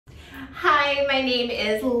Hi, my name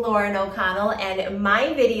is Lauren O'Connell, and my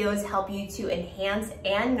videos help you to enhance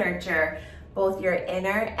and nurture both your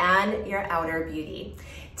inner and your outer beauty.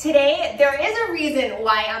 Today, there is a reason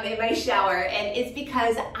why I'm in my shower, and it's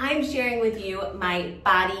because I'm sharing with you my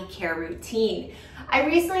body care routine. I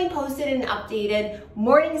recently posted an updated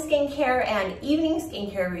morning skincare and evening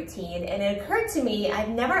skincare routine, and it occurred to me I've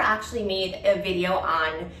never actually made a video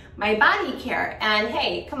on my body care. And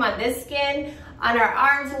hey, come on, this skin on our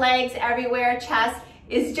arms, legs, everywhere, chest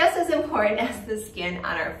is just as important as the skin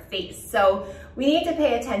on our face. So we need to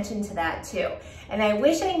pay attention to that too. And I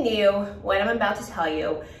wish I knew what I'm about to tell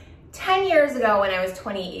you 10 years ago when I was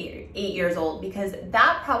 28 years old, because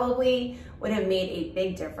that probably would have made a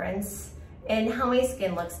big difference in how my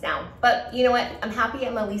skin looks now. But you know what? I'm happy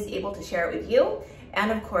I'm at least able to share it with you and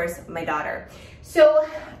of course my daughter. So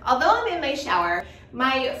although I'm in my shower,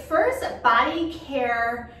 my first body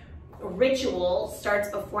care ritual starts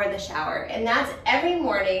before the shower, and that's every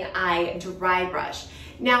morning I dry brush.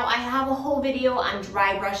 Now I have a whole video on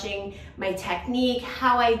dry brushing, my technique,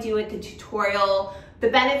 how I do it, the tutorial, the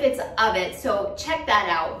benefits of it, so check that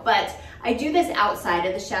out. But I do this outside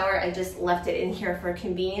of the shower. I just left it in here for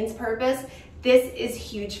convenience purpose. This is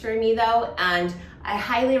huge for me though, and I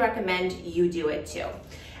highly recommend you do it too.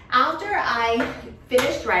 After I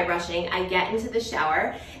finish dry brushing, I get into the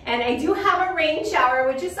shower, and I do have a rain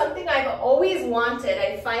shower, which is something I've always wanted.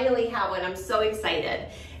 I finally have one. I'm so excited.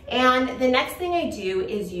 And the next thing I do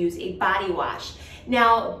is use a body wash.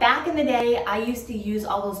 Now, back in the day, I used to use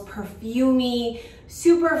all those perfumey,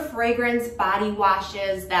 super fragrance body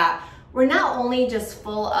washes that were not only just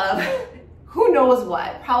full of who knows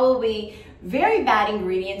what, probably very bad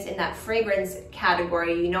ingredients in that fragrance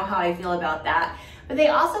category. You know how I feel about that. But they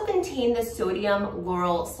also contain the sodium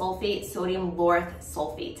lauryl sulfate, sodium lauryl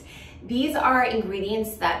sulfate. These are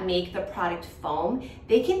ingredients that make the product foam.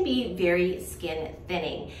 They can be very skin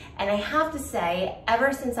thinning. And I have to say,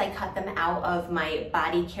 ever since I cut them out of my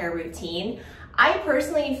body care routine, I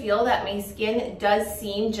personally feel that my skin does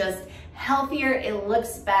seem just healthier. It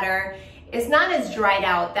looks better. It's not as dried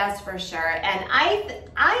out, that's for sure. And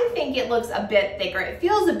I think it looks a bit thicker. It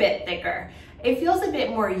feels a bit thicker. It feels a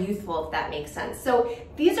bit more youthful, if that makes sense. So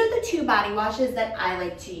these are the two body washes that I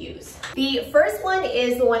like to use. The first one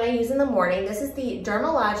is the one I use in the morning. This is the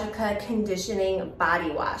Dermalogica Conditioning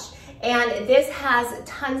Body Wash. And this has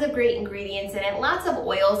tons of great ingredients in it, lots of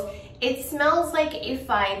oils. It smells like a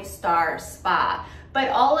 5-star spa, but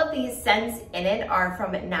all of these scents in it are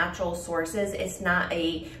from natural sources. It's not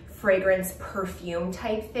a fragrance perfume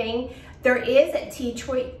type thing. There is tea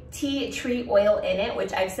tree oil in it,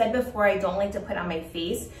 which I've said before I don't like to put on my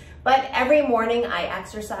face, but every morning I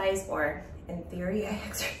exercise, or in theory I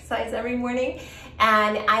exercise every morning,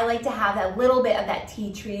 and I like to have a little bit of that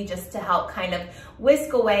tea tree just to help kind of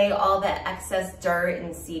whisk away all the excess dirt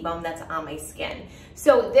and sebum that's on my skin.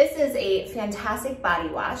 So this is a fantastic body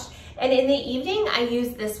wash. And in the evening, I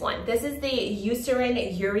use this one. This is the Eucerin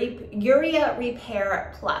Urea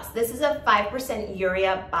Repair Plus. This is a 5%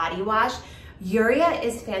 urea body wash. Urea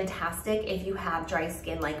is fantastic if you have dry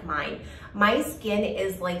skin like mine. My skin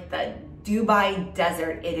is like the Dubai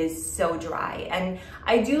desert. It is so dry. And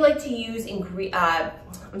I do like to use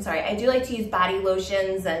body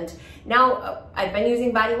lotions, and now I've been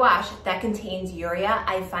using body wash that contains urea.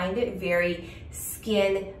 I find it very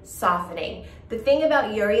skin softening. The thing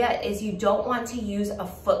about urea is you don't want to use a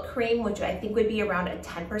foot cream, which I think would be around a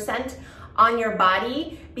 10% on your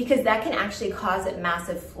body, because that can actually cause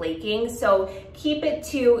massive flaking. So keep it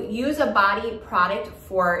to use a body product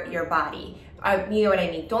for your body. You know what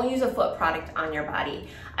I mean? Don't use a foot product on your body.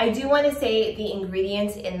 I do want to say the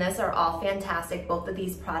ingredients in this are all fantastic. Both of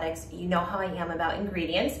these products, you know how I am about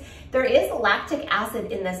ingredients. There is lactic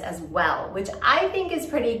acid in this as well, which I think is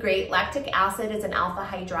pretty great. Lactic acid is an alpha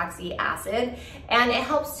hydroxy acid, and it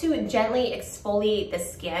helps to gently exfoliate the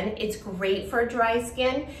skin. It's great for dry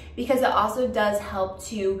skin because it also does help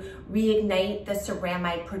to reignite the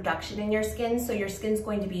ceramide production in your skin, so your skin's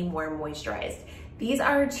going to be more moisturized. These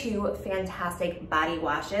are two fantastic body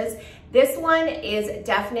washes. This one is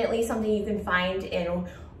definitely something you can find in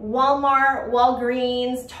Walmart,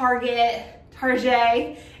 Walgreens, Target,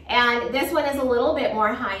 and this one is a little bit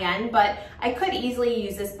more high-end, but I could easily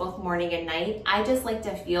use this both morning and night. I just like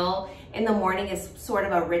to feel in the morning is sort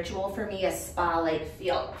of a ritual for me, a spa-like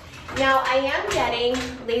feel. Now, I am getting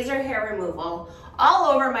laser hair removal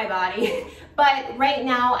all over my body, but right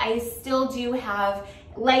now I still do have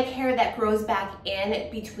leg hair that grows back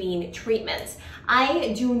in between treatments.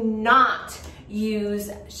 I do not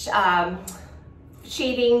use gel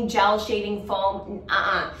shaving foam.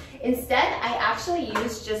 Instead, I actually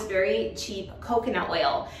use just very cheap coconut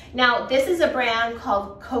oil. Now, this is a brand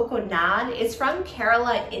called Coconut. It's from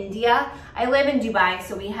Kerala, India. I live in Dubai,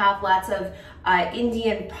 so we have lots of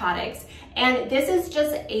Indian products. And this is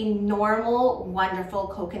just a normal, wonderful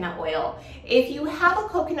coconut oil. If you have a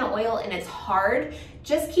coconut oil and it's hard,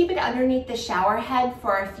 just keep it underneath the shower head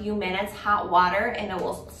for a few minutes, hot water, and it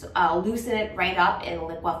will loosen it right up and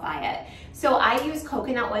liquefy it. So I use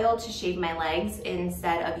coconut oil to shave my legs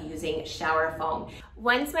instead of using shower foam.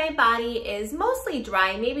 Once my body is mostly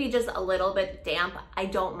dry, maybe just a little bit damp, I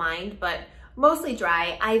don't mind, but mostly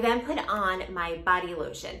dry, I then put on my body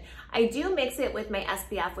lotion. I do mix it with my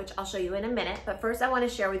SPF, which I'll show you in a minute, but first I want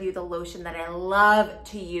to share with you the lotion that I love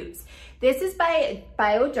to use. This is by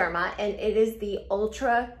Bioderma, and it is the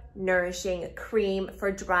Ultra Nourishing Cream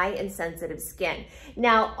for dry and sensitive skin.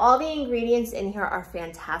 Now, all the ingredients in here are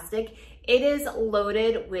fantastic. It is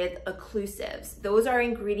loaded with occlusives. Those are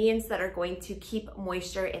ingredients that are going to keep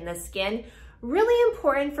moisture in the skin. Really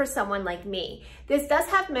important for someone like me. This does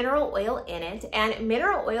have mineral oil in it, and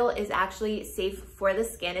mineral oil is actually safe for the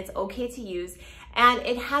skin. It's okay to use, and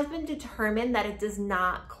it has been determined that it does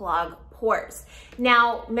not clog pores.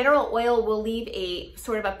 Now, mineral oil will leave a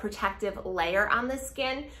sort of a protective layer on the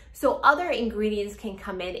skin, so other ingredients can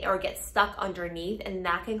come in or get stuck underneath, and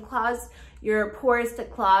that can cause your pores to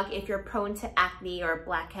clog if you're prone to acne or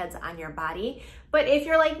blackheads on your body. But if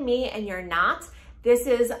you're like me and you're not, this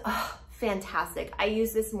is fantastic. I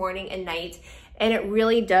use this morning and night, and it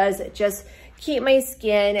really does just keep my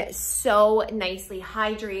skin so nicely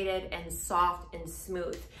hydrated and soft and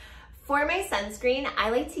smooth. For my sunscreen, I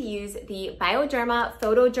like to use the Bioderma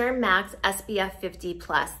Photoderm Max SPF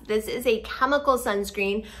 50+. This is a chemical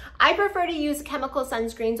sunscreen. I prefer to use chemical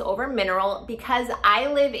sunscreens over mineral because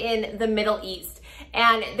I live in the Middle East,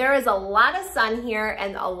 and there is a lot of sun here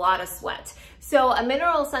and a lot of sweat. So a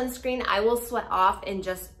mineral sunscreen, I will sweat off in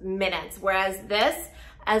just minutes, whereas this,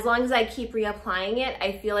 as long as I keep reapplying it,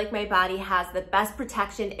 I feel like my body has the best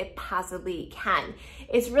protection it possibly can.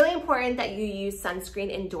 It's really important that you use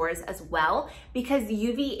sunscreen indoors as well, because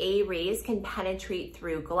UVA rays can penetrate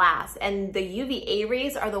through glass, and the UVA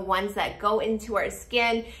rays are the ones that go into our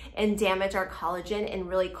skin and damage our collagen and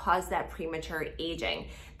really cause that premature aging.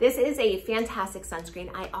 This is a fantastic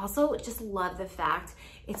sunscreen. I also just love the fact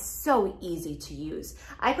it's so easy to use.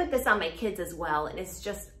 I put this on my kids as well, and it's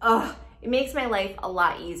just, it makes my life a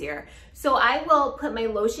lot easier. So I will put my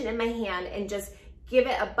lotion in my hand and just give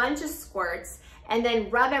it a bunch of squirts and then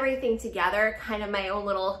rub everything together, kind of my own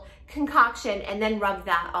little concoction, and then rub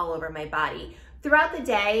that all over my body. Throughout the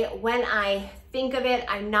day, when I think of it,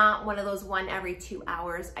 I'm not one of those 1 every 2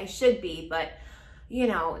 hours. I should be, but you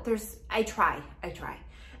know, I try.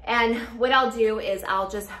 And what I'll do is I'll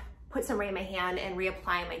just put some right in my hand and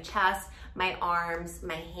reapply my chest, my arms,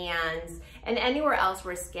 my hands, and anywhere else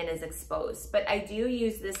where skin is exposed. But I do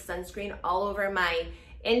use this sunscreen all over my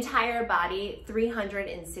entire body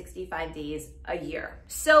 365 days a year.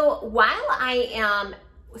 So while I am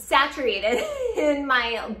saturated in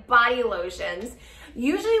my body lotions,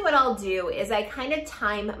 usually what I'll do is I kind of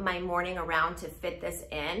time my morning around to fit this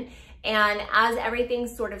in. And as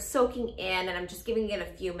everything's sort of soaking in, and I'm just giving it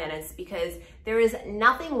a few minutes, because there is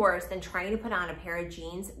nothing worse than trying to put on a pair of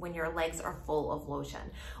jeans when your legs are full of lotion.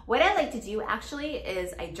 What I like to do actually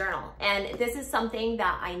is I journal. And this is something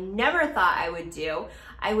that I never thought I would do.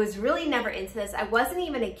 I was really never into this. I wasn't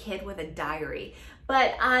even a kid with a diary,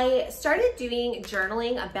 but I started doing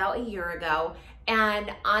journaling about a year ago.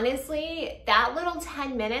 And honestly, that little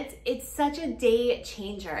 10 minutes, it's such a day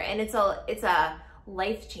changer, and it's a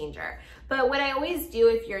life changer. But what I always do,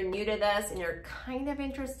 if you're new to this and you're kind of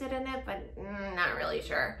interested in it, but not really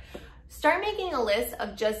sure, start making a list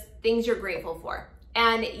of just things you're grateful for.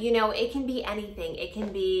 And you know, it can be anything. It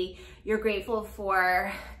can be you're grateful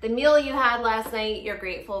for the meal you had last night. You're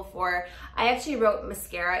grateful for, I actually wrote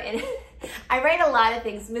mascara, and I write a lot of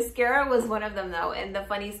things. Mascara was one of them though. And the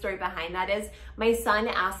funny story behind that is my son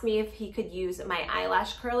asked me if he could use my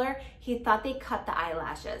eyelash curler. He thought they cut the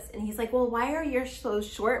eyelashes. And he's like, well, why are yours so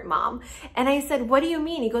short, Mom? And I said, what do you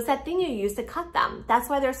mean? He goes, that thing you use to cut them. That's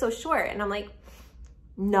why they're so short. And I'm like,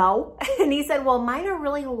 no. And he said, well, mine are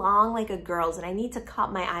really long like a girl's, and I need to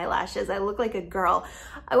cut my eyelashes. I look like a girl.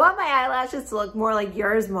 I want my eyelashes to look more like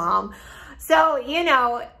yours, Mom. So, you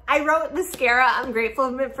know, I wrote mascara. I'm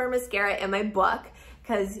grateful for mascara in my book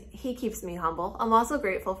because he keeps me humble. I'm also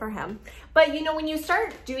grateful for him. But you know, when you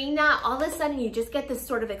start doing that, all of a sudden you just get this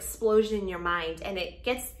sort of explosion in your mind, and it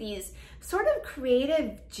gets these sort of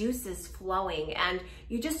creative juices flowing, and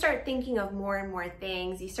you just start thinking of more and more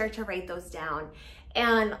things. You start to write those down.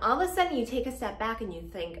 And all of a sudden you take a step back and you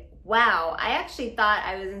think, wow, I actually thought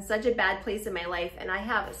I was in such a bad place in my life and I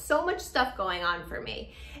have so much stuff going on for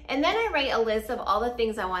me. And then I write a list of all the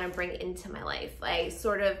things I want to bring into my life, like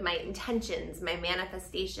sort of my intentions, my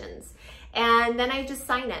manifestations. And then I just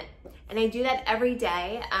sign it. And I do that every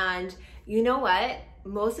day. And you know what?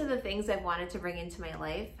 Most of the things I've wanted to bring into my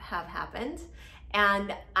life have happened.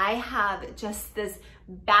 And I have just this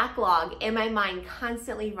backlog in my mind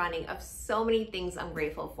constantly running of so many things I'm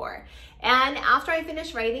grateful for. And after I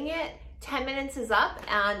finish writing it, 10 minutes is up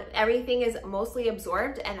and everything is mostly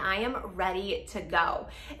absorbed and I am ready to go.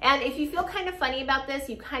 And if you feel kind of funny about this,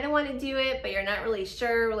 you kind of want to do it, but you're not really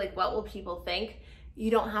sure, like, what will people think?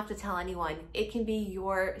 You don't have to tell anyone. It can be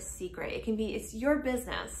your secret. It's your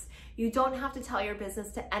business. You don't have to tell your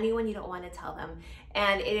business to anyone you don't want to tell them.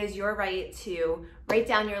 And it is your right to write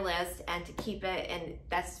down your list and to keep it, and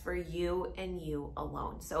that's for you and you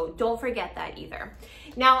alone. So don't forget that either.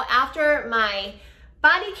 Now, after my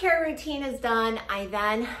body care routine is done, I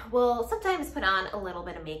then will sometimes put on a little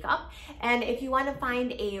bit of makeup. And if you want to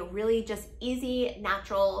find a really just easy,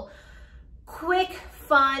 natural, quick,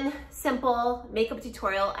 fun, simple makeup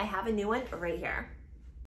tutorial, I have a new one right here.